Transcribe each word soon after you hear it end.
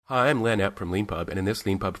Hi, I'm Len Epp from LeanPub, and in this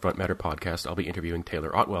LeanPub Front Matter podcast, I'll be interviewing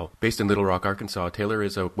Taylor Otwell. Based in Little Rock, Arkansas, Taylor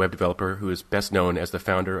is a web developer who is best known as the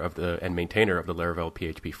founder of and maintainer of the Laravel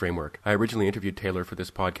PHP framework. I originally interviewed Taylor for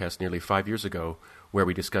this podcast nearly 5 years ago, where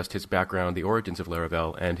we discussed his background, the origins of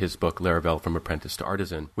Laravel, and his book, Laravel From Apprentice to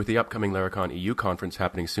Artisan. With the upcoming Laracon EU conference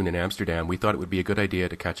happening soon in Amsterdam, we thought it would be a good idea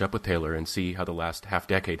to catch up with Taylor and see how the last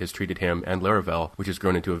half-decade has treated him and Laravel, which has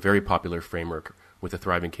grown into a very popular framework with a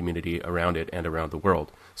thriving community around it and around the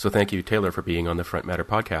world. So thank you, Taylor, for being on the Front Matter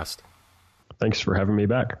podcast. Thanks for having me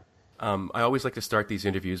back. I always like to start these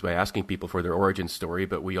interviews by asking people for their origin story,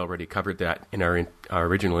 but we already covered that in our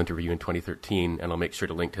original interview in 2013, and I'll make sure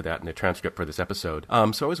to link to that in the transcript for this episode.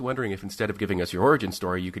 So I was wondering if instead of giving us your origin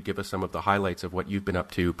story, you could give us some of the highlights of what you've been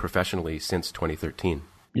up to professionally since 2013.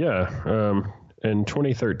 Yeah. In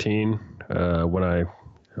 2013,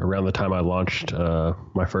 around the time I launched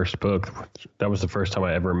my first book, that was the first time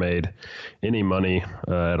I ever made any money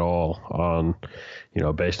at all on,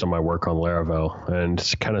 based on my work on Laravel. And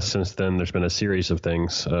kind of since then, there's been a series of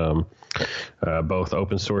things, both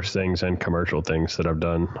open source things and commercial things that I've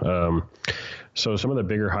done. So some of the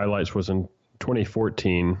bigger highlights was in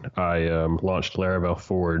 2014, I launched Laravel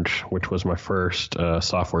Forge, which was my first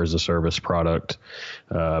software as a service product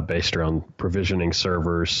based around provisioning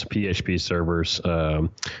servers, PHP servers,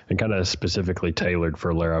 and kind of specifically tailored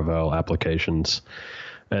for Laravel applications.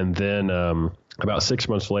 And then about 6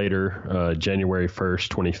 months later, January 1st,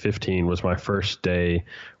 2015 was my first day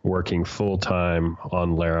working full-time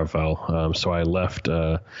on Laravel. So I left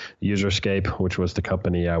Userscape, which was the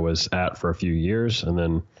company I was at for a few years, and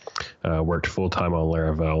then worked full-time on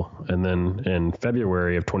Laravel. And then in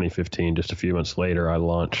February of 2015, just a few months later, I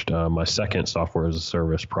launched my second software as a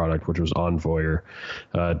service product, which was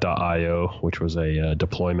Envoyer.io, which was a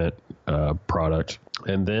deployment product.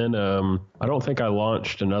 And then I don't think I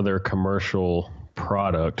launched another commercial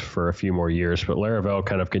product for a few more years, but Laravel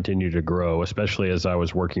kind of continued to grow, especially as I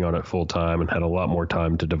was working on it full time and had a lot more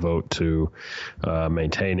time to devote to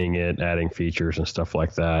maintaining it, adding features and stuff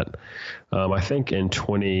like that. I think in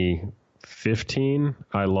 2015,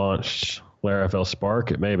 I launched Laravel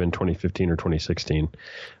Spark. It may have been 2015 or 2016,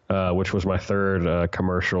 which was my third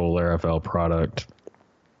commercial Laravel product.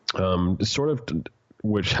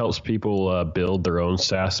 Which helps people build their own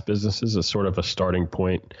SaaS businesses. It's sort of a starting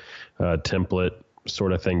point template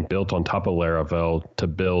sort of thing built on top of Laravel to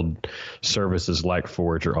build services like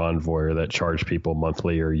Forge or Envoyer that charge people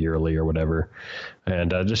monthly or yearly or whatever.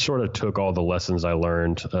 And I just sort of took all the lessons I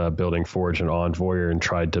learned building Forge and Envoyer and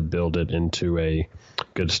tried to build it into a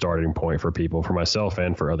good starting point for people, for myself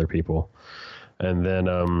and for other people. And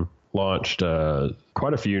then launched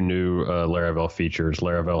quite a few new Laravel features.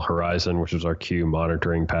 Laravel Horizon, which is our queue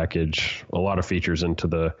monitoring package, a lot of features into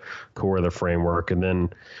the core of the framework. And then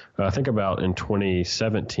I think about in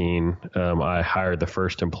 2017, I hired the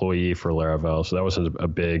first employee for Laravel. So that was a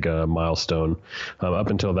big milestone. Up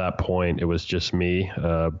until that point, it was just me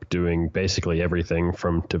doing basically everything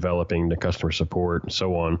from developing to customer support and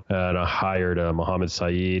so on. And I hired Mohammed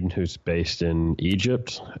Saeed, who's based in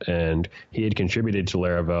Egypt, and he had contributed to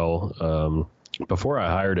Laravel before I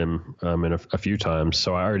hired him in a few times.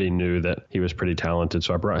 So I already knew that he was pretty talented.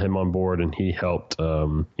 So I brought him on board, and he helped,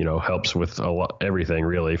 helps with everything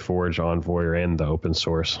really, Forge, Envoyer, and the open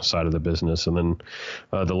source side of the business. And then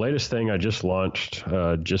the latest thing I just launched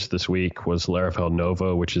just this week was Laravel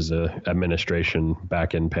Nova, which is a administration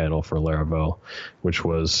backend panel for Laravel, which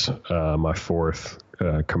was my fourth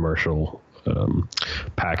commercial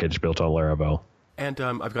package built on Laravel. And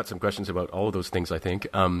I've got some questions about all of those things, I think.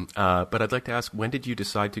 But I'd like to ask, when did you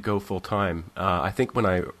decide to go full-time? I think when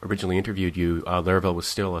I originally interviewed you, Laravel was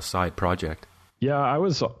still a side project. Yeah, I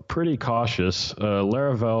was pretty cautious.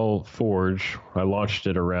 Laravel Forge, I launched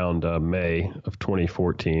it around May of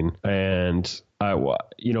 2014. And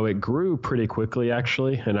it grew pretty quickly,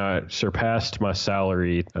 actually, and I surpassed my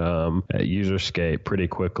salary at Userscape pretty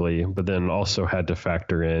quickly, but then also had to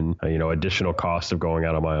factor in, additional costs of going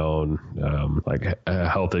out on my own, like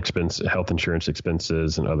health insurance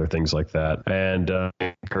expenses and other things like that. And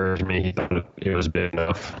encouraged me. He thought it was big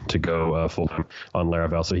enough to go full-time on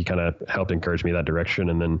Laravel, so he kind of helped encourage me that direction.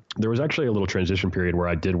 And then there was actually a little transition period where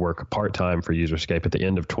I did work part-time for Userscape at the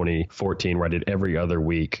end of 2014, where I did every other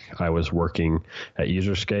week I was working at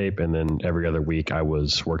Userscape, and then every other week I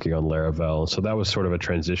was working on Laravel. So that was sort of a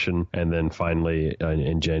transition. And then finally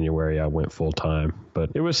in January, I went full time.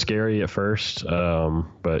 But it was scary at first,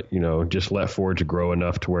 but just let Forge grow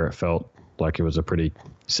enough to where it felt like it was a pretty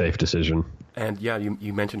safe decision. And yeah,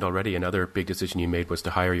 you mentioned already another big decision you made was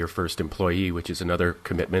to hire your first employee, which is another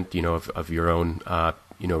commitment, of your own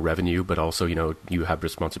revenue, but also, you have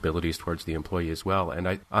responsibilities towards the employee as well.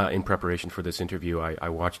 And in preparation for this interview, I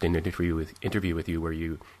watched an interview with you where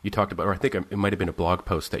you talked about, or I think it might have been a blog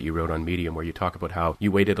post that you wrote on Medium where you talk about how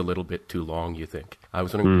you waited a little bit too long, you think. I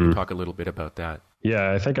was wondering if you could talk a little bit about that.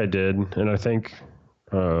 Yeah, I think I did. And I think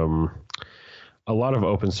a lot of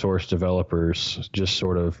open source developers just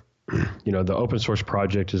sort of, the open source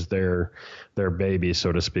project is their baby,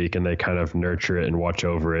 so to speak, and they kind of nurture it and watch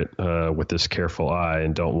over it with this careful eye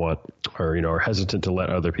and don't want, or, are hesitant to let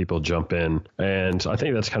other people jump in. And I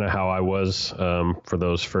think that's kind of how I was for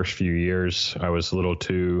those first few years. I was a little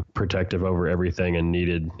too protective over everything and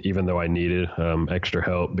even though I needed extra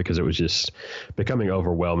help, because it was just becoming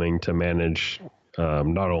overwhelming to manage.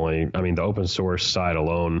 Not only, the open source side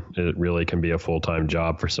alone, it really can be a full-time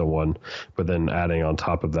job for someone, but then adding on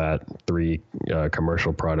top of that 3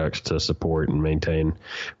 commercial products to support and maintain,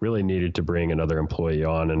 really needed to bring another employee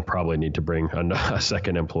on, and probably need to bring a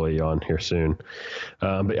second employee on here soon.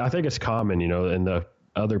 But I think it's common, in the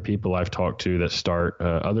other people I've talked to that start,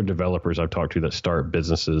 other developers I've talked to that start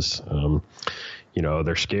businesses,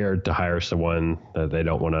 they're scared to hire someone that they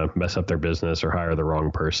don't want to mess up their business or hire the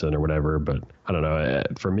wrong person or whatever. But I don't know.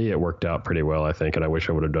 For me, it worked out pretty well, I think, and I wish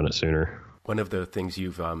I would have done it sooner. One of the things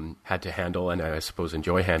you've had to handle, and I suppose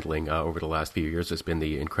enjoy handling over the last few years, has been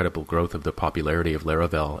the incredible growth of the popularity of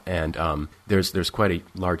Laravel. And there's quite a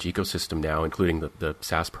large ecosystem now, including the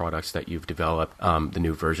SaaS products that you've developed, the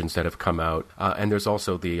new versions that have come out. And there's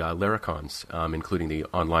also the Laracons, including the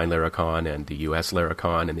online Laracon and the US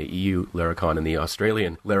Laracon and the EU Laracon and the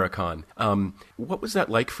Australian Laracon. What was that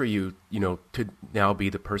like for you, to now be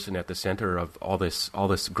the person at the center of all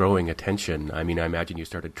this growing attention? I imagine you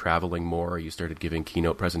started traveling more. You started giving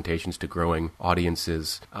keynote presentations to growing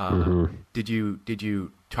audiences. Did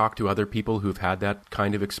you talk to other people who've had that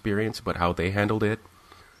kind of experience about how they handled it?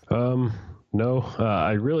 No,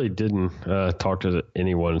 I really didn't talk to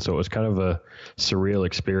anyone. So it was kind of a surreal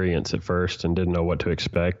experience at first and didn't know what to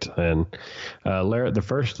expect. And the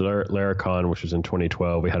first Laracon, which was in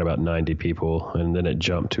 2012, we had about 90 people, and then it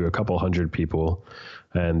jumped to a couple hundred people.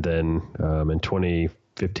 And then in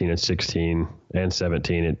 2015 and 16 and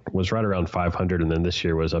 17, it was right around 500. And then this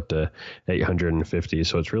year was up to 850.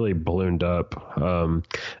 So it's really ballooned up. And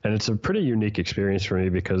it's a pretty unique experience for me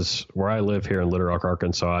because where I live here in Little Rock,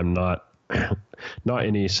 Arkansas, I'm not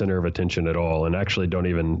any center of attention at all, and actually don't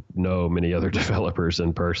even know many other developers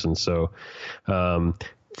in person. So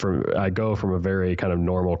I go from a very kind of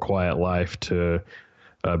normal, quiet life to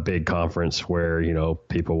a big conference where,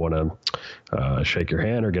 people want to shake your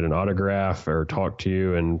hand or get an autograph or talk to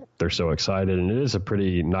you, and they're so excited. And it is a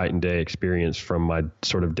pretty night and day experience from my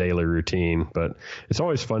sort of daily routine, but it's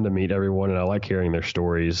always fun to meet everyone, and I like hearing their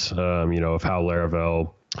stories, of how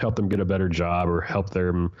Laravel help them get a better job or help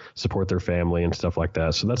them support their family and stuff like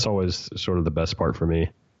that. So that's always sort of the best part for me.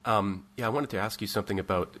 I wanted to ask you something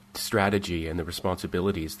about strategy and the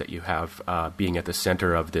responsibilities that you have being at the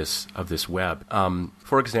center of this web.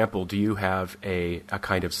 For example, do you have a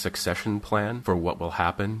kind of succession plan for what will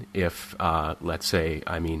happen if, let's say,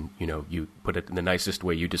 you put it in the nicest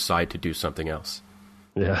way, you decide to do something else?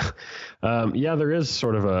 Yeah. There is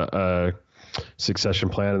sort of a succession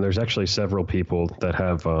plan, and there's actually several people that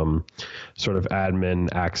have sort of admin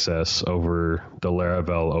access over the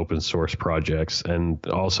Laravel open source projects, and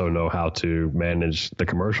also know how to manage the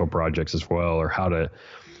commercial projects as well, or how to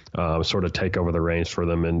sort of take over the reins for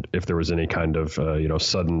them, and if there was any kind of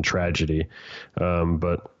sudden tragedy.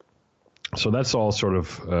 So that's all sort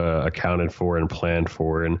of accounted for and planned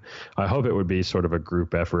for. And I hope it would be sort of a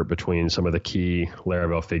group effort between some of the key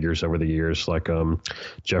Laravel figures over the years, like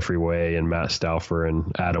Jeffrey Way and Matt Stauffer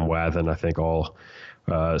and Adam Wathan. I think all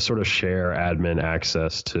sort of share admin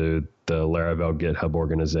access to the Laravel GitHub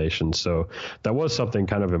organization. So that was something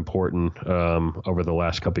kind of important over the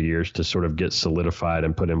last couple of years to sort of get solidified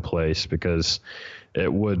and put in place, because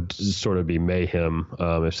it would sort of be mayhem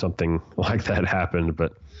if something like that happened.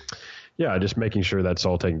 But yeah, just making sure that's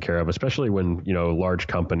all taken care of, especially when, large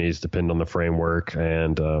companies depend on the framework,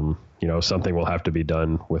 and, something will have to be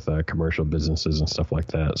done with commercial businesses and stuff like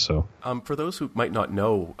that. So for those who might not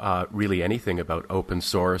know really anything about open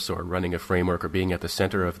source or running a framework or being at the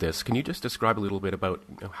center of this, can you just describe a little bit about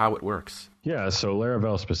how it works? Yeah, so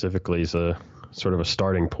Laravel specifically is a sort of a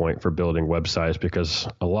starting point for building websites, because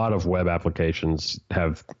a lot of web applications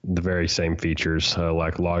have the very same features,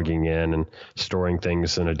 like logging in and storing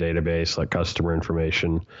things in a database like customer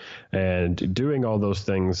information. And doing all those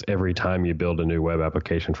things every time you build a new web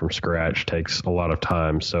application from scratch takes a lot of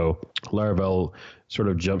time. So Laravel sort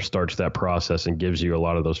of jumpstarts that process and gives you a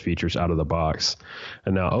lot of those features out of the box.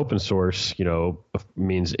 And now open source,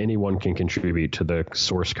 means anyone can contribute to the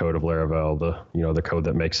source code of Laravel, the code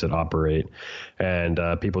that makes it operate. And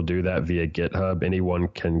people do that via GitHub. Anyone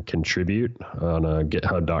can contribute on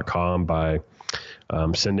github.com by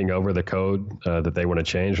sending over the code that they want to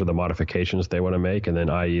change or the modifications they want to make, and then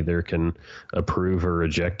I either can approve or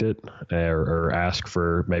reject it or ask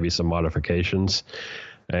for maybe some modifications.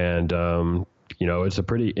 And it's a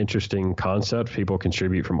pretty interesting concept. People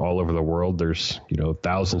contribute from all over the world. There's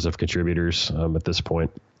thousands of contributors at this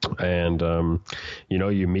point. And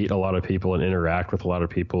you meet a lot of people and interact with a lot of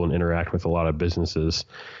people and interact with a lot of businesses.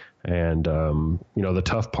 And the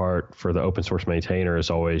tough part for the open source maintainer is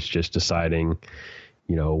always just deciding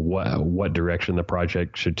what direction the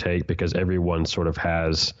project should take, because everyone sort of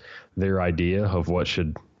has their idea of what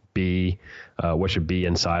should be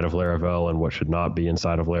inside of Laravel and what should not be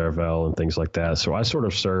inside of Laravel and things like that. So I sort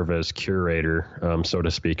of serve as curator, so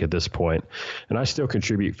to speak, at this point. And I still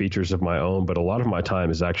contribute features of my own, but a lot of my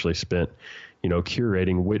time is actually spent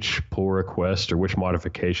curating which pull requests or which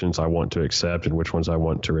modifications I want to accept and which ones I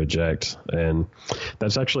want to reject. And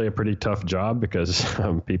that's actually a pretty tough job, because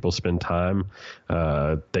people spend time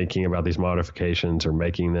thinking about these modifications or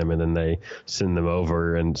making them, and then they send them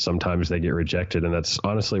over, and sometimes they get rejected. And that's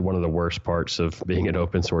honestly one of the worst parts of being an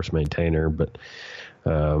open source maintainer. But,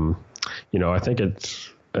 I think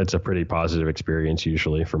it's a pretty positive experience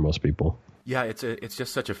usually for most people. Yeah, it's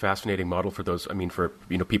just such a fascinating model for those. I mean, for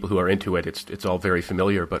people who are into it, it's all very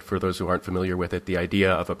familiar. But for those who aren't familiar with it, the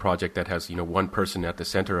idea of a project that has one person at the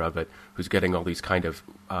center of it who's getting all these kind of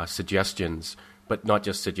suggestions, but not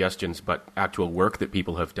just suggestions, but actual work that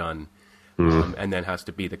people have done, and then has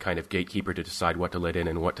to be the kind of gatekeeper to decide what to let in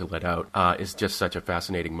and what to let out, is just such a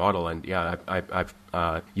fascinating model. And yeah,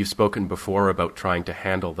 you've spoken before about trying to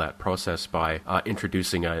handle that process by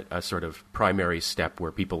introducing a sort of primary step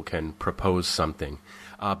where people can propose something.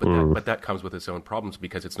 But that comes with its own problems,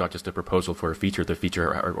 because it's not just a proposal for a feature. The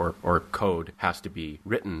feature or code has to be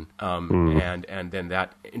written, and then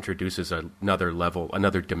that introduces another level,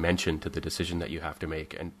 another dimension to the decision that you have to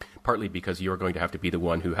make. And partly because you're going to have to be the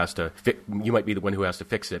one who has to you might be the one who has to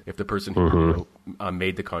fix it if the person who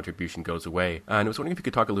made the contribution goes away. And I was wondering if you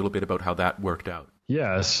could talk a little bit about how that worked out.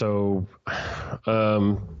 Yeah, so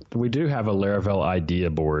we do have a Laravel idea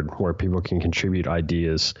board where people can contribute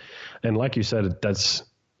ideas. And like you said,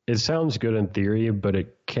 it sounds good in theory, but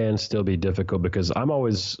it can still be difficult, because I'm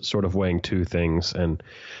always sort of weighing two things. And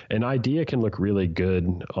an idea can look really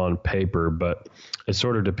good on paper, but it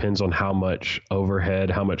sort of depends on how much overhead,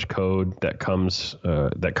 how much code that comes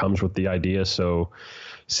with the idea. So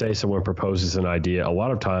say someone proposes an idea, a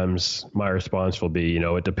lot of times my response will be,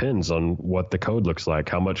 it depends on what the code looks like,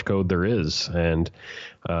 how much code there is, and,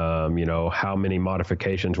 how many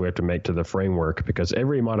modifications we have to make to the framework, because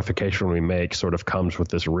every modification we make sort of comes with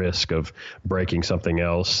this risk of breaking something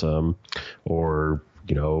else, or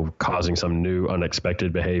causing some new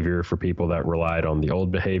unexpected behavior for people that relied on the old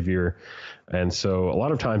behavior. And so a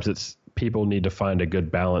lot of times people need to find a good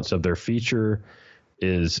balance of their feature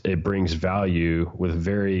it brings value with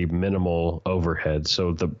very minimal overhead.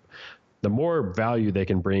 So the more value they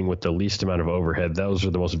can bring with the least amount of overhead, those are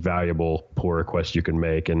the most valuable pull requests you can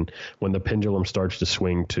make. And when the pendulum starts to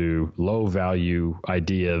swing to low value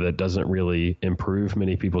idea that doesn't really improve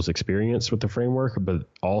many people's experience with the framework, but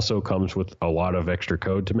also comes with a lot of extra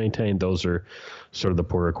code to maintain, those are sort of the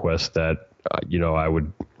pull requests that, I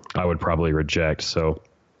would probably reject. So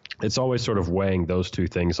it's always sort of weighing those two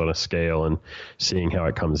things on a scale and seeing how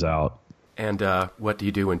it comes out. And what do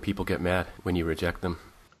you do when people get mad when you reject them?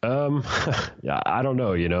 Yeah, I don't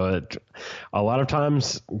know. A lot of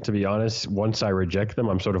times, to be honest, once I reject them,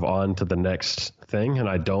 I'm sort of on to the next thing,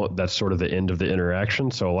 and that's sort of the end of the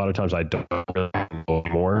interaction. So a lot of times I don't really know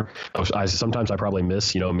anymore. Sometimes I probably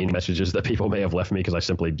miss, mean messages that people may have left me because I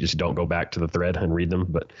simply just don't go back to the thread and read them.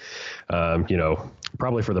 But,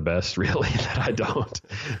 probably for the best, really, that I don't.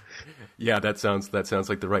 Yeah, that sounds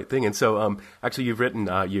like the right thing. And so, actually, you've written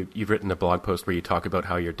a blog post where you talk about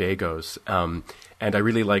how your day goes, and I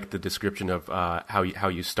really like the description of how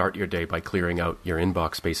you start your day by clearing out your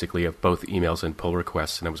inbox, basically, of both emails and pull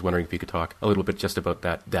requests. And I was wondering if you could talk a little bit just about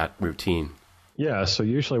that routine. Yeah, so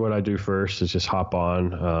usually what I do first is just hop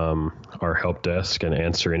on our help desk and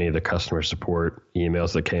answer any of the customer support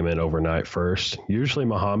emails that came in overnight first. Usually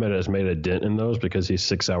Mohammed has made a dent in those because he's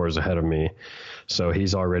 6 hours ahead of me. So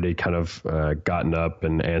he's already kind of gotten up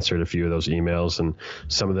and answered a few of those emails, and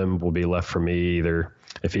some of them will be left for me either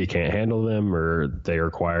if he can't handle them or they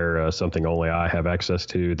require something only I have access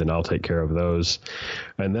to, then I'll take care of those.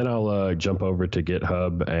 And then I'll jump over to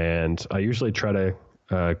GitHub, and I usually try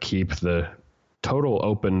to keep the total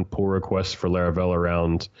open pull requests for Laravel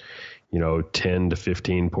around, 10 to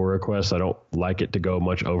 15 pull requests. I don't like it to go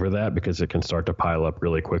much over that because it can start to pile up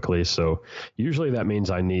really quickly. So usually that means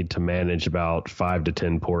I need to manage about 5 to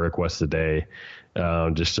 10 pull requests a day,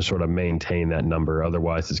 just to sort of maintain that number.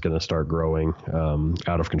 Otherwise, it's going to start growing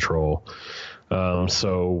out of control.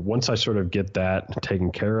 So once I sort of get that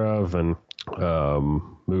taken care of and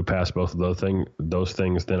move past both of those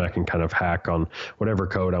things, then I can kind of hack on whatever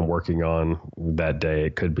code I'm working on that day.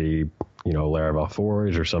 It could be, Laravel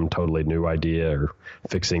Forge or some totally new idea or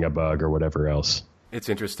fixing a bug or whatever else. It's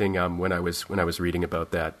interesting. When I was reading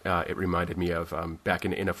about that, it reminded me of back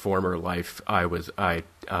in a former life. I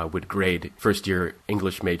would grade first year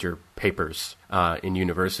English major papers in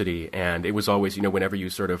university, and it was always, whenever you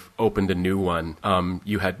sort of opened a new one,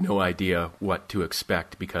 you had no idea what to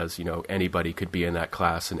expect because anybody could be in that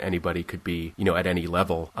class and anybody could be at any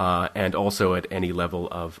level, and also at any level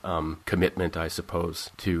of commitment, I suppose,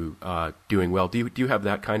 to doing well. Do you have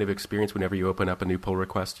that kind of experience whenever you open up a new pull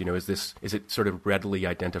request? Is it sort of readily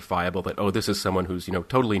identifiable that this is someone who's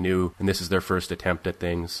totally new and this is their first attempt at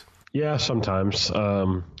things? Yeah, sometimes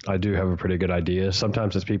I do have a pretty good idea.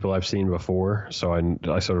 Sometimes it's people I've seen before, so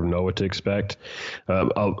I sort of know what to expect.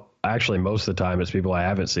 Actually, most of the time it's people I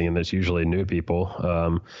haven't seen. That's usually new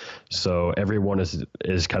people. So everyone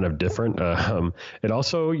is kind of different. It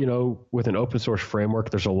also, with an open source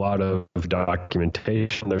framework, there's a lot of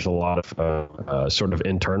documentation. There's a lot of sort of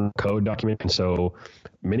internal code documentation. So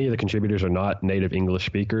many of the contributors are not native English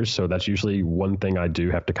speakers. So that's usually one thing I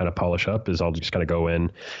do have to kind of polish up is I'll just kind of go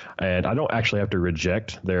in and I don't actually have to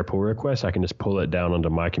reject their pull request. I can just pull it down onto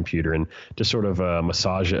my computer and just sort of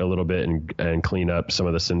massage it a little bit and clean up some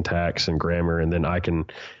of the syntax and grammar, and then I can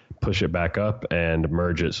push it back up and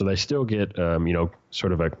merge it. So they still get,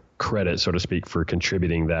 sort of a credit, so to speak, for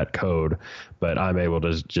contributing that code, but I'm able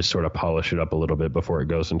to just sort of polish it up a little bit before it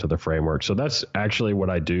goes into the framework. So that's actually what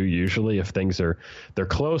I do usually if they're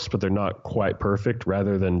close, but they're not quite perfect,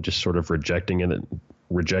 rather than just sort of rejecting it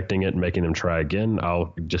and making them try again.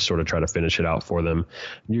 I'll just sort of try to finish it out for them.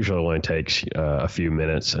 Usually only takes a few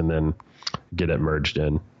minutes and then get it merged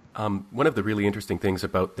in. One of the really interesting things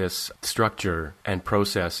about this structure and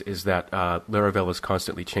process is that Laravel is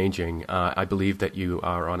constantly changing. I believe that you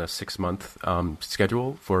are on a 6-month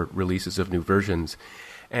schedule for releases of new versions.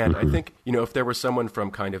 And I think, if there was someone from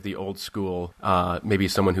kind of the old school, maybe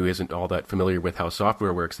someone who isn't all that familiar with how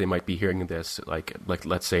software works, they might be hearing this, like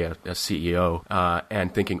let's say a CEO,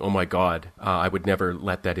 and thinking, oh my God, I would never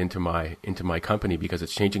let that into my company because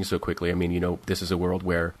it's changing so quickly. I mean, this is a world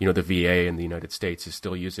where, the VA in the United States is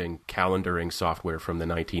still using calendaring software from the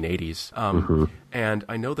 1980s. And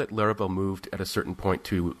I know that Laravel moved at a certain point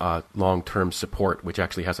to long-term support, which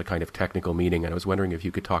actually has a kind of technical meaning. And I was wondering if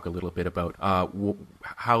you could talk a little bit about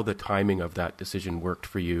how the timing of that decision worked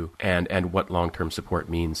for you and what long-term support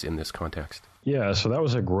means in this context. Yeah, so that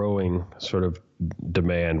was a growing sort of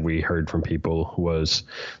demand we heard from people, was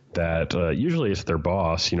that usually it's their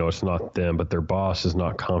boss, it's not them, but their boss is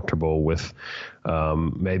not comfortable with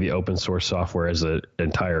maybe open source software as an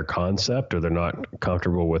entire concept, or they're not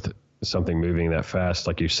comfortable with something moving that fast,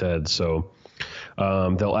 like you said. So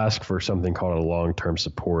they'll ask for something called a long-term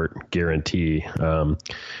support guarantee,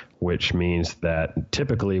 which means that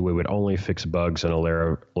typically we would only fix bugs in a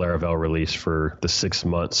Laravel release for the 6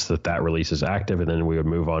 months that release is active, and then we would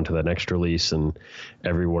move on to the next release, and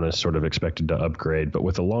everyone is sort of expected to upgrade. But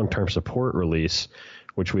with a long-term support release,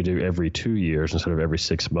 which we do every 2 years instead of every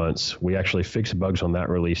 6 months, we actually fix bugs on that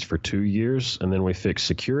release for 2 years, and then we fix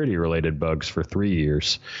security-related bugs for 3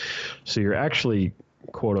 years. So you're actually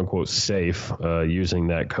quote unquote safe using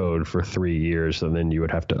that code for 3 years, and then you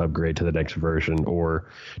would have to upgrade to the next version or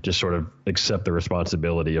just sort of accept the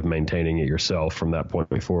responsibility of maintaining it yourself from that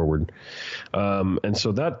point forward. And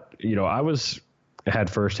so that, I had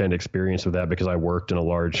firsthand experience with that because I worked in a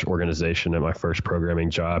large organization at my first programming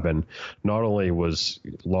job, and not only was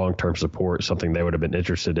long-term support something they would have been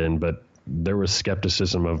interested in, but there was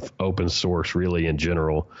skepticism of open source really in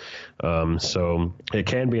general. So it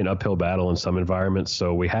can be an uphill battle in some environments.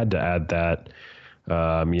 So we had to add that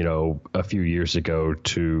a few years ago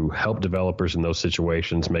to help developers in those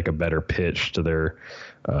situations make a better pitch to their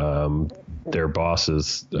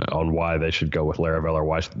bosses on why they should go with Laravel or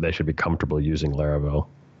why they should be comfortable using Laravel.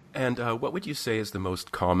 And what would you say is the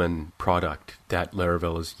most common product that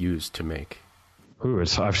Laravel is used to make?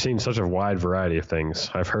 I've seen such a wide variety of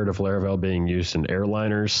things. I've heard of Laravel being used in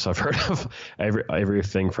airliners. I've heard of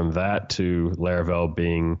everything from that to Laravel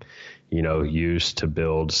being, used to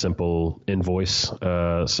build simple invoice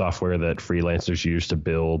software that freelancers use to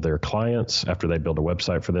build their clients after they build a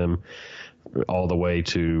website for them, all the way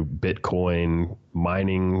to Bitcoin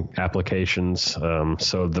mining applications.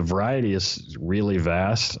 So the variety is really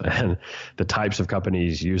vast, and the types of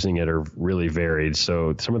companies using it are really varied.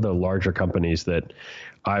 So some of the larger companies that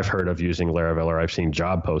I've heard of using Laravel, or I've seen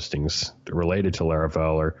job postings related to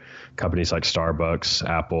Laravel, are companies like Starbucks,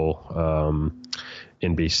 Apple,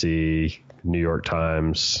 NBC, New York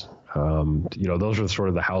Times. Those are sort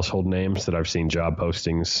of the household names that I've seen job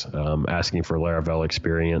postings asking for Laravel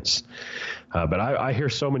experience. But I hear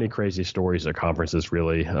so many crazy stories at conferences,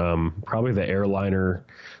 really. Probably the airliner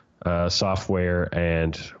software,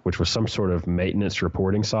 which was some sort of maintenance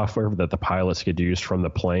reporting software that the pilots could use from the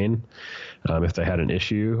plane if they had an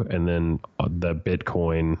issue. And then the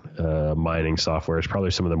Bitcoin mining software is probably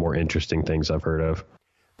some of the more interesting things I've heard of.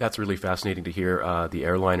 That's really fascinating to hear the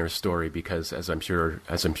airliner story, because as I'm sure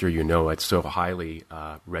you know, it's so highly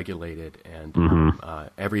regulated, and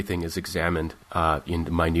everything is examined in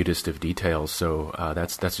the minutest of details. So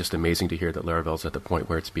that's just amazing to hear that Laravel's at the point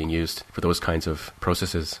where it's being used for those kinds of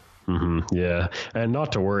processes. Mm-hmm. Yeah, and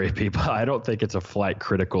not to worry, people. I don't think it's a flight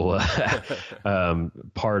critical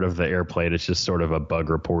part of the airplane. It's just sort of a bug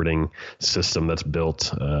reporting system that's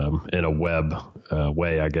built in a web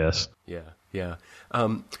way, I guess. Yeah.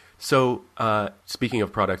 So speaking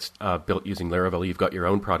of products built using Laravel, you've got your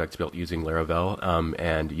own products built using Laravel,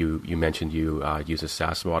 and you mentioned you use a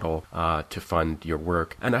SaaS model to fund your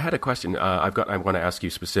work. And I had a question I want to ask you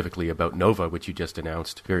specifically about Nova, which you just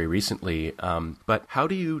announced very recently. But how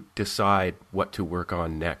do you decide what to work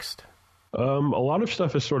on next? A lot of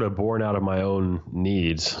stuff is sort of born out of my own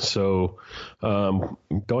needs. So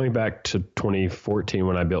going back to 2014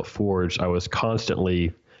 when I built Forge, I was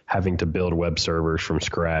constantly having to build web servers from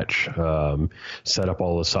scratch, set up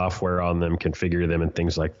all the software on them, configure them, and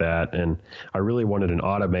things like that. And I really wanted an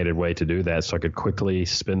automated way to do that so I could quickly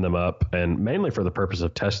spin them up. And mainly for the purpose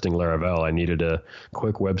of testing Laravel, I needed a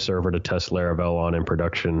quick web server to test Laravel on in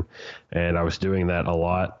production. And I was doing that a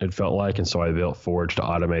lot, it felt like. And so I built Forge to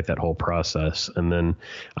automate that whole process. And then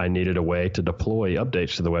I needed a way to deploy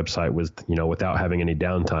updates to the website without having any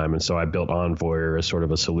downtime. And so I built Envoyer as sort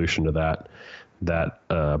of a solution to that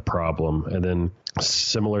problem. And then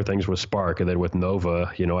similar things with Spark. And then with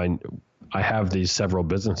Nova, I have these several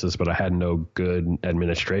businesses, but I had no good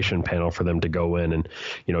administration panel for them to go in and,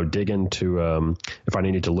 dig into if I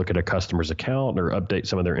needed to look at a customer's account or update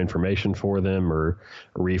some of their information for them or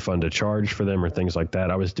refund a charge for them or things like that.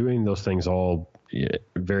 I was doing those things all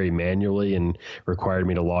very manually and required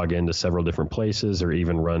me to log into several different places or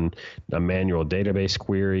even run a manual database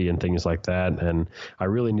query and things like that. And I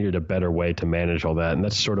really needed a better way to manage all that. And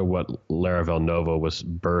that's sort of what Laravel Nova was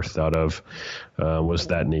birthed out of, was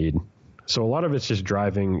that need. So a lot of it's just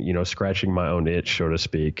driving, scratching my own itch, so to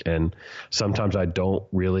speak. And sometimes I don't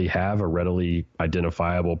really have a readily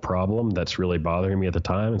identifiable problem that's really bothering me at the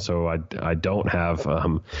time. And so I don't have,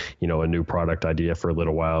 a new product idea for a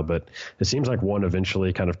little while. But it seems like one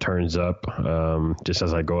eventually kind of turns up just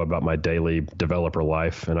as I go about my daily developer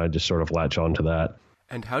life. And I just sort of latch on to that.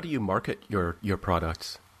 And how do you market your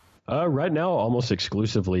products? Right now, almost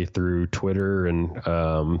exclusively through Twitter and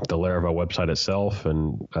the Laravel website itself.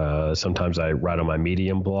 And sometimes I write on my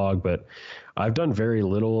Medium blog, but I've done very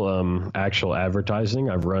little actual advertising.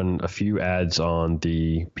 I've run a few ads on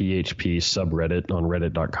the PHP subreddit on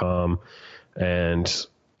reddit.com. And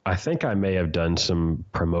I think I may have done some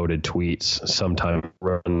promoted tweets sometime,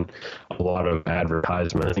 run a lot of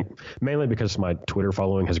advertisement. I think mainly because my Twitter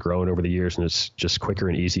following has grown over the years and it's just quicker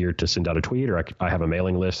and easier to send out a tweet, or I have a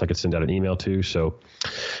mailing list I could send out an email to. So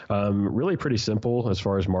really pretty simple as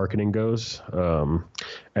far as marketing goes.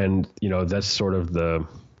 And, that's sort of the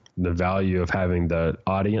value of having the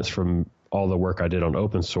audience from all the work I did on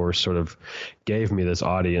open source sort of gave me this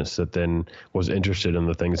audience that then was interested in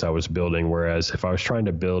the things I was building. Whereas if I was trying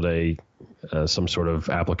to build some sort of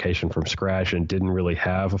application from scratch and didn't really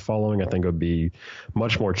have a following, I think it would be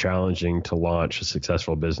much more challenging to launch a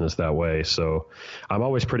successful business that way. So I'm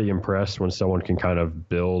always pretty impressed when someone can kind of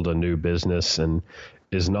build a new business and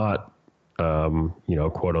is not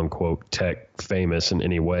quote unquote tech famous in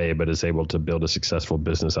any way, but is able to build a successful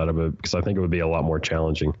business out of it, because I think it would be a lot more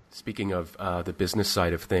challenging. Speaking of the business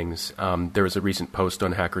side of things, there was a recent post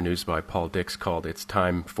on Hacker News by Paul Dix called "It's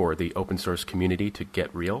Time for the Open Source Community to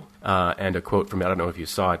Get Real." And a quote from it, I don't know if you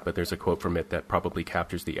saw it, but there's a quote from it that probably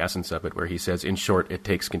captures the essence of it, where he says, "In short, it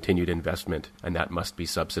takes continued investment, and that must be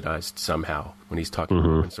subsidized somehow," when he's talking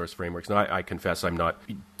about open source frameworks. Now, I confess I'm not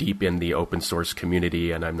deep in the open source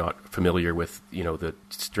community, and I'm not familiar with the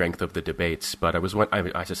strength of the debates, but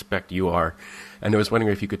I suspect you are, and I was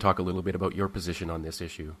wondering if you could talk a little bit about your position on this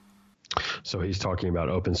issue. So he's talking about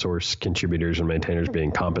open source contributors and maintainers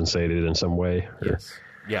being compensated in some way? Yes.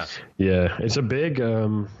 Yeah. Yeah. It's a big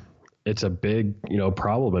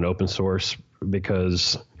problem in open source,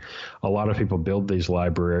 because a lot of people build these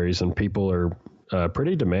libraries, and people are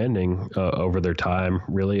pretty demanding over their time,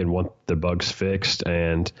 really, and want the bugs fixed.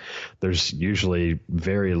 And there's usually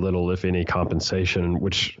very little, if any, compensation,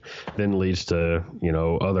 which then leads to,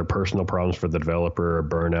 other personal problems for the developer, or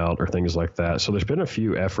burnout, or things like that. So there's been a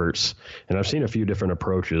few efforts, and I've seen a few different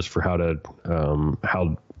approaches for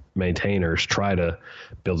how maintainers try to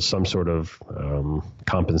build some sort of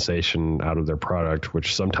compensation out of their product,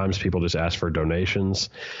 which sometimes people just ask for donations.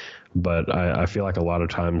 But I feel like a lot of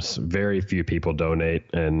times very few people donate,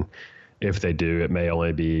 and if they do, it may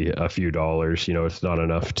only be a few dollars. It's not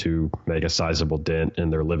enough to make a sizable dent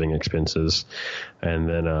in their living expenses. And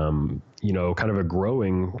then, kind of a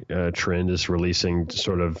growing trend is releasing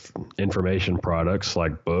sort of information products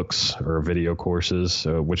like books or video courses,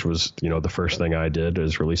 which was, the first thing I did,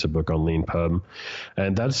 is release a book on LeanPub.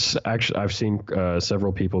 And that's actually, I've seen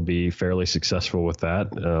several people be fairly successful with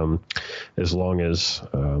that, as long as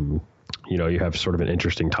you have sort of an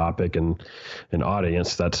interesting topic and an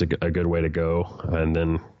audience. That's a good way to go. And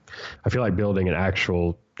then I feel like building an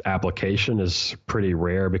actual application is pretty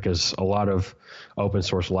rare, because a lot of open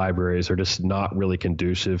source libraries are just not really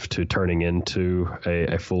conducive to turning into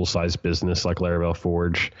a full-size business like Laravel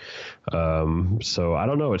Forge. So I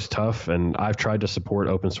don't know, it's tough. And I've tried to support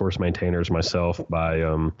open source maintainers myself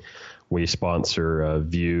by we sponsor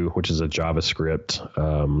Vue, which is a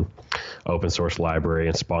JavaScript open source library,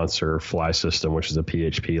 and sponsor Fly System, which is a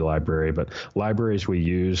PHP library. But libraries we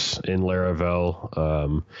use in Laravel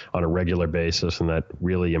on a regular basis, and that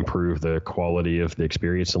really improve the quality of the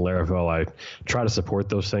experience in Laravel. I try to support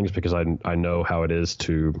those things, because I know how it is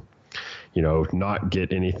to not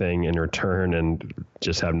get anything in return and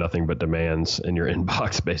just have nothing but demands in your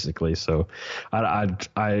inbox, basically. So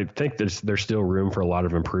I think there's still room for a lot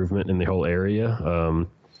of improvement in the whole area.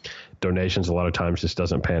 Donations a lot of times just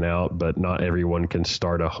doesn't pan out, but not everyone can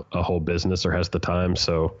start a whole business or has the time.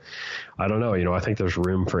 So I don't know, I think there's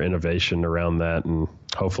room for innovation around that, and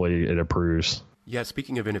hopefully it improves. Yeah,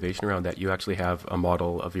 speaking of innovation around that, you actually have a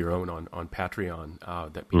model of your own on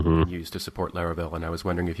Patreon that people can use to support Laravel, and I was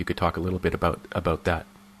wondering if you could talk a little bit about that.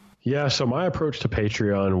 Yeah, so my approach to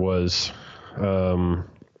Patreon was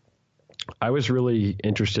I was really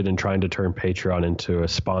interested in trying to turn Patreon into a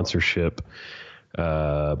sponsorship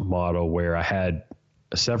model, where I had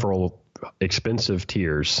several expensive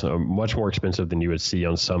tiers, much more expensive than you would see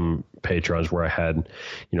on some patrons, where I had,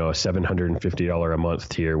 a $750 a month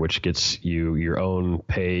tier, which gets you your own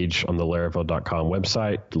page on the Laravel.com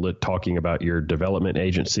website talking about your development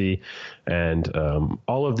agency. And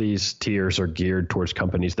all of these tiers are geared towards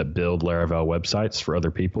companies that build Laravel websites for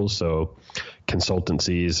other people. So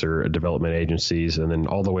consultancies or development agencies, and then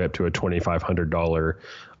all the way up to a $2,500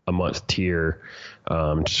 a month tier,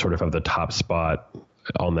 to sort of have the top spot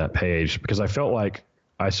on that page, because I felt like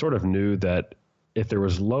I sort of knew that if there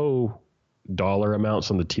was low dollar amounts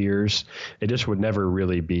on the tiers, it just would never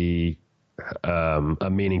really be a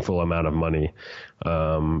meaningful amount of money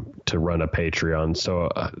to run a Patreon. So,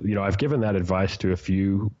 I've given that advice to a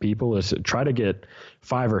few people, is try to get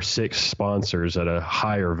 5 or 6 sponsors at a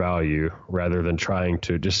higher value, rather than trying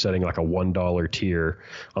to just setting like a $1 tier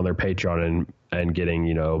on their Patreon and getting,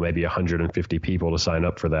 maybe 150 people to sign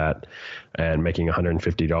up for that and making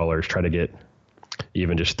 $150. Try to get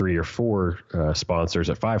even just 3 or 4 sponsors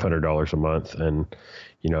at $500 a month, and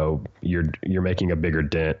you're making a bigger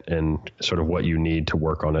dent in sort of what you need to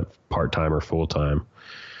work on it part-time or full-time.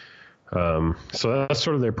 So that's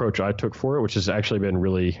sort of the approach I took for it, which has actually been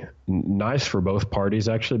really nice for both parties,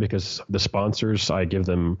 actually, because the sponsors, I give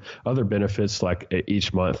them other benefits, like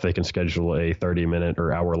each month they can schedule a 30-minute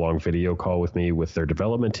or hour-long video call with me with their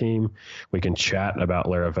development team. We can chat about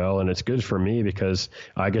Laravel, and it's good for me because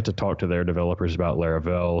I get to talk to their developers about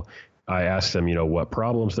Laravel. I ask them, what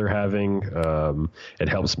problems they're having. It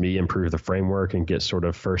helps me improve the framework and get sort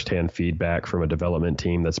of firsthand feedback from a development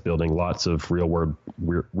team that's building lots of real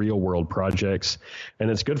world projects.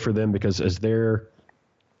 And it's good for them because as they're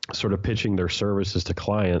sort of pitching their services to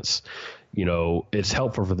clients, it's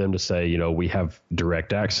helpful for them to say, we have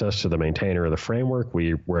direct access to the maintainer of the framework.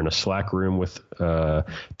 We're in a Slack room with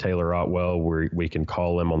Taylor Otwell where we can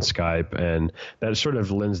call them on Skype, and that sort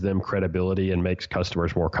of lends them credibility and makes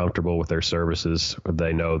customers more comfortable with their services.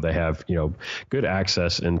 They know they have, good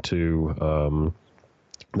access into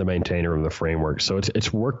the maintainer of the framework. So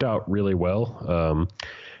it's worked out really well.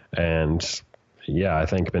 And yeah, I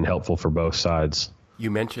think been helpful for both sides. You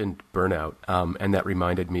mentioned burnout, and that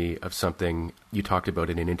reminded me of something you talked about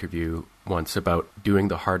in an interview once about doing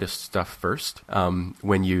the hardest stuff first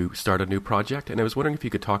when you start a new project. And I was wondering if you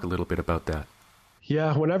could talk a little bit about that.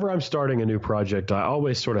 Yeah, whenever I'm starting a new project, I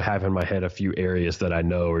always sort of have in my head a few areas that I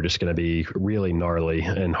know are just going to be really gnarly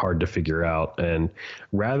and hard to figure out. And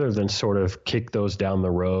rather than sort of kick those down the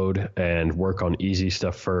road and work on easy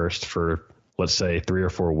stuff first for, let's say, 3 or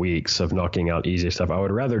 4 weeks of knocking out easy stuff, I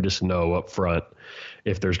would rather just know up front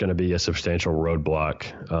if there's going to be a substantial roadblock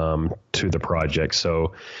to the project.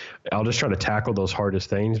 So I'll just try to tackle those hardest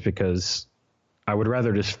things because I would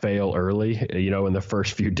rather just fail early, in the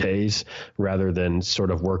first few days rather than sort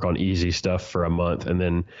of work on easy stuff for a month and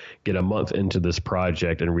then get a month into this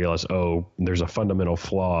project and realize, oh, there's a fundamental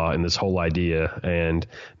flaw in this whole idea. And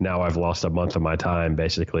now I've lost a month of my time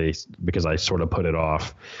basically because I sort of put it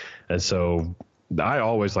off. And so I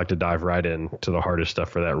always like to dive right in to the hardest stuff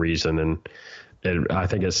for that reason. And I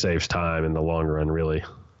think it saves time in the long run, really.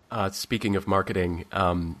 Speaking of marketing,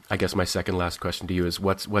 I guess my second last question to you is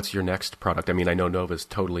what's your next product? I mean, I know Nova's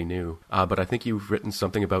totally new, but I think you've written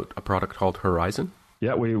something about a product called Horizon.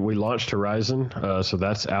 Yeah, we launched Horizon, so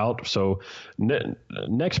that's out. So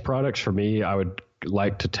next products for me, I would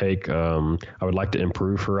like to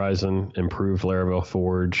improve Horizon, improve Laravel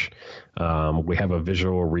Forge. We have a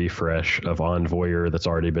visual refresh of Envoyer that's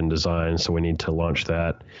already been designed, so we need to launch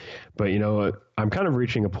that. But, I'm kind of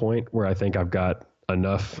reaching a point where I think I've got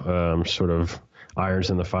enough sort of irons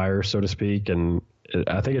in the fire, so to speak, and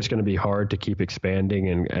I think it's going to be hard to keep expanding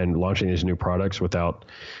and launching these new products without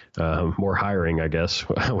more hiring, I guess,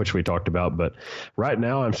 which we talked about. But right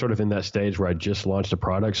now I'm sort of in that stage where I just launched a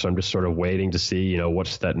product. So I'm just sort of waiting to see,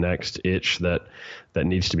 what's that next itch that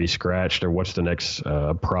needs to be scratched or what's the next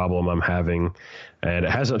problem I'm having. And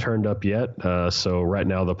it hasn't turned up yet. So right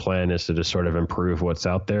now the plan is to just sort of improve what's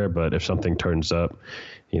out there. But if something turns up,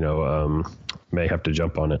 may have to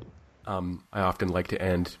jump on it. I often like to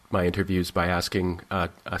end my interviews by asking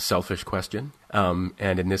a selfish question,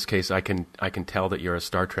 and in this case, I can tell that you're a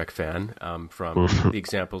Star Trek fan from the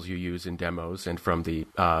examples you use in demos and from the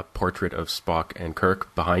portrait of Spock and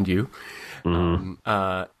Kirk behind you. And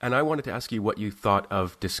I wanted to ask you what you thought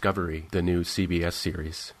of Discovery, the new CBS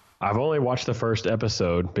series. I've only watched the first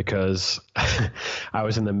episode because I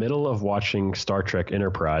was in the middle of watching Star Trek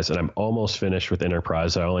Enterprise, and I'm almost finished with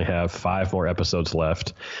Enterprise. I only have 5 more episodes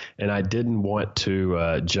left, and I didn't want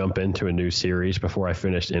to jump into a new series before I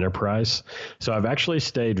finished Enterprise. So I've actually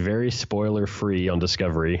stayed very spoiler-free on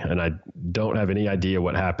Discovery, and I don't have any idea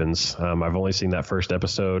what happens. I've only seen that first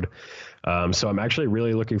episode. So I'm actually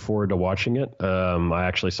really looking forward to watching it. I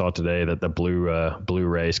actually saw today that the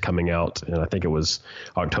Blu-ray is coming out, and I think it was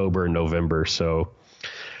October and November. So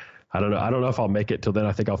I don't know if I'll make it till then.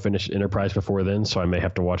 I think I'll finish Enterprise before then, so I may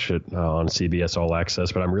have to watch it on CBS All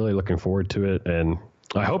Access. But I'm really looking forward to it, and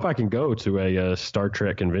I hope I can go to a Star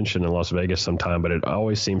Trek convention in Las Vegas sometime. But it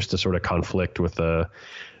always seems to sort of conflict with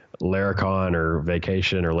Laracon or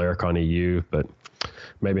Vacation or Laracon EU. But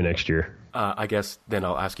maybe next year. I guess then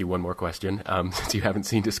I'll ask you one more question, since you haven't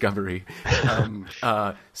seen Discovery.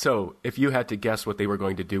 So if you had to guess what they were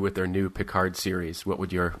going to do with their new Picard series, what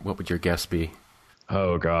would your guess be?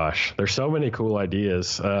 Oh gosh, there's so many cool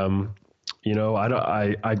ideas. I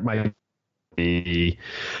might be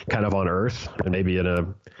kind of on Earth and maybe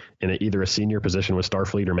in either a senior position with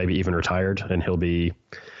Starfleet or maybe even retired, and he'll be,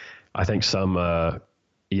 I think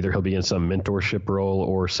either he'll be in some mentorship role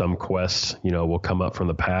or some quest, will come up from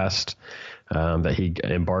the past that he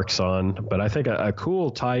embarks on. But I think a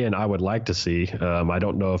cool tie-in I would like to see, I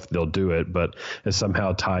don't know if they'll do it, but is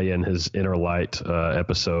somehow tie in his Inner Light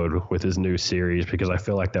episode with his new series, because I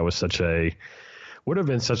feel like that was would have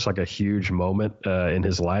been such like a huge moment in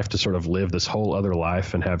his life to sort of live this whole other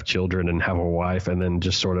life and have children and have a wife, and then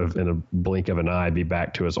just sort of in a blink of an eye be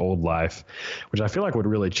back to his old life, which I feel like would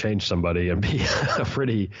really change somebody and be a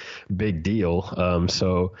pretty big deal.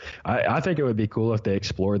 So I think it would be cool if they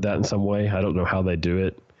explored that in some way. I don't know how they do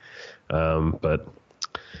it, but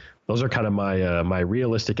those are kind of my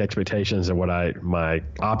realistic expectations and what my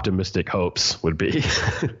optimistic hopes would be.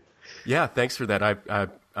 Yeah, thanks for that.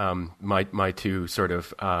 My two sort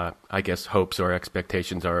of I guess hopes or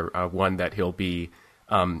expectations are one that he'll be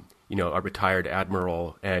a retired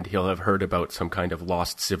admiral, and he'll have heard about some kind of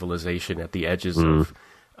lost civilization at the edges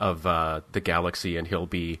of the galaxy, and he'll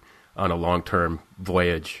be on a long-term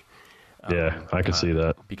voyage. Yeah, I could see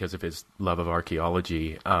that. Because of his love of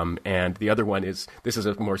archaeology. And the other one is, this is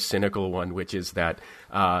a more cynical one, which is that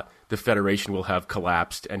the Federation will have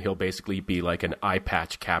collapsed, and he'll basically be like an eye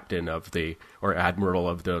patch captain or admiral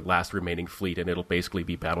of the last remaining fleet, and it'll basically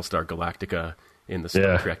be Battlestar Galactica in the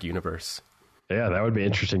Star Trek universe. Yeah, that would be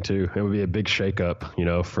interesting too. It would be a big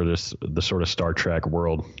shakeup, for the sort of Star Trek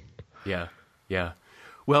world. Yeah.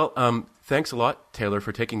 Well, thanks a lot, Taylor,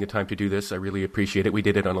 for taking the time to do this. I really appreciate it. We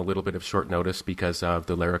did it on a little bit of short notice because of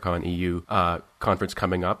the Laracon EU conference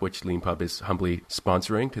coming up, which LeanPub is humbly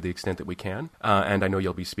sponsoring to the extent that we can. And I know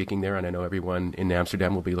you'll be speaking there, and I know everyone in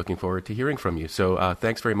Amsterdam will be looking forward to hearing from you. So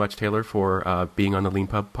thanks very much, Taylor, for being on the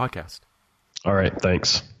LeanPub podcast. All right,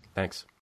 thanks. Thanks.